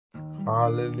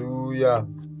Hallelujah.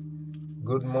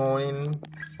 Good morning,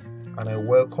 and I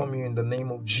welcome you in the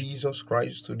name of Jesus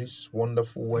Christ to this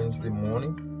wonderful Wednesday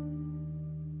morning.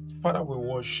 Father, we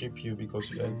worship you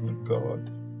because you are a good God.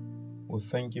 We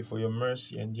thank you for your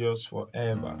mercy endures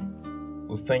forever.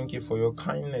 We thank you for your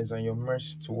kindness and your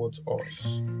mercy towards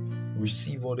us.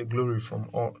 Receive all the glory from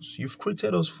us. You've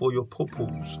created us for your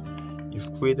purpose.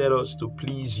 You've created us to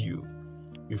please you.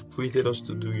 You've created us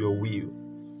to do your will.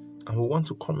 And we want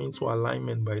to come into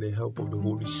alignment by the help of the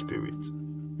Holy Spirit.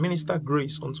 Minister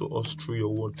grace unto us through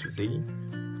your word today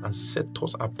and set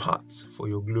us apart for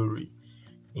your glory.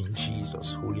 In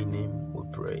Jesus' holy name we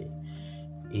pray.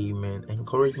 Amen.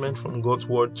 Encouragement from God's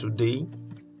word today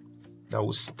that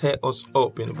will stir us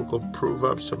up in the book of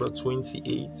Proverbs chapter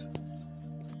 28.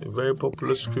 A very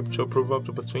popular scripture, Proverbs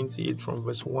chapter 28 from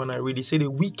verse 1. I read, it said, the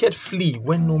wicked flee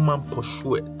when no man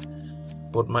pursueth.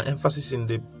 But my emphasis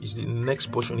is the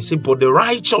next portion. He said, but the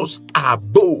righteous are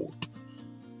bold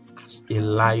as a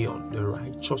lion. The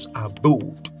righteous are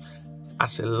bold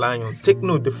as a lion. Take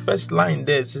note, the first line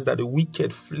there says that the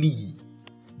wicked flee.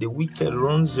 The wicked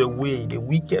runs away. The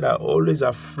wicked are always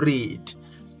afraid.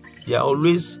 They are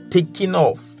always taking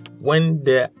off when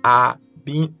they are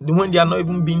not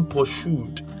even being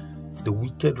pursued. The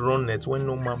wicked runneth when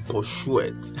no man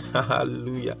pursueth.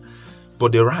 Hallelujah.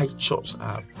 But the righteous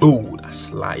are bold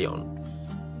as lion.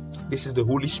 This is the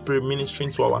Holy Spirit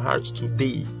ministering to our hearts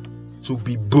today. To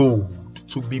be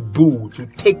bold, to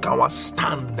take our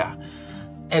stand.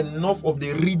 Enough of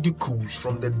the ridicules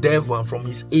from the devil and from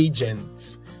his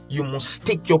agents. You must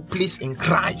take your place in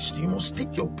Christ. You must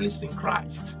take your place in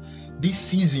Christ. This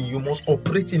season, you must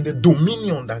operate in the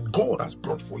dominion that God has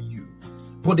brought for you.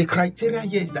 But the criteria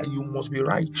here is that you must be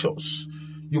righteous.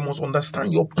 You must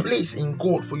understand your place in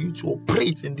God for you to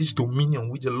operate in this dominion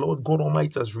which the Lord God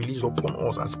Almighty has released upon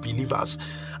us as believers.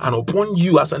 And upon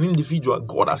you as an individual,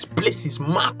 God has placed his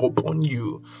mark upon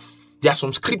you. There are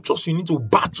some scriptures you need to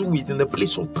battle with in the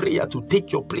place of prayer to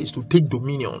take your place, to take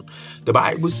dominion. The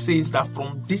Bible says that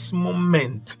from this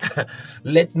moment,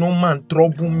 let no man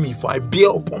trouble me, for I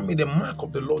bear upon me the mark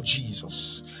of the Lord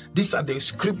Jesus. These are the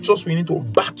scriptures we need to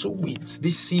battle with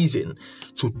this season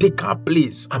to take our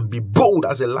place and be bold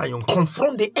as a lion.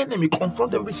 Confront the enemy,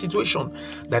 confront every situation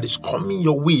that is coming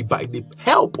your way by the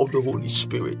help of the Holy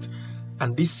Spirit.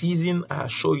 And this season, I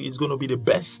assure you, is going to be the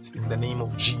best in the name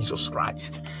of Jesus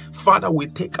Christ. Father, we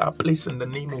take our place in the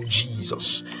name of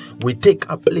Jesus. We take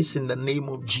our place in the name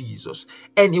of Jesus.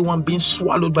 Anyone being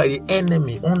swallowed by the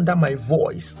enemy under my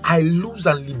voice, I lose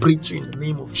and liberate you in the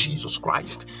name of Jesus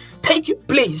Christ. Take your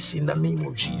place in the name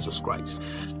of Jesus Christ.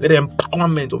 Let the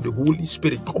empowerment of the Holy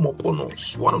Spirit come upon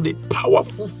us. One of the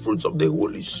powerful fruits of the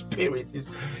Holy Spirit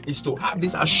is to have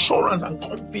this assurance and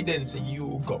confidence in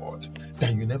you, God,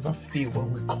 that you never fail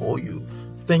when we call you.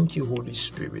 Thank you, Holy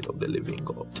Spirit of the living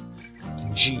God.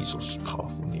 In Jesus'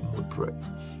 powerful name we pray.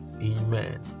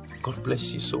 Amen. God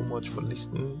bless you so much for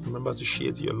listening. Remember to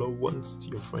share to your loved ones, to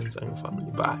your friends and your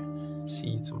family. Bye. See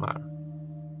you tomorrow.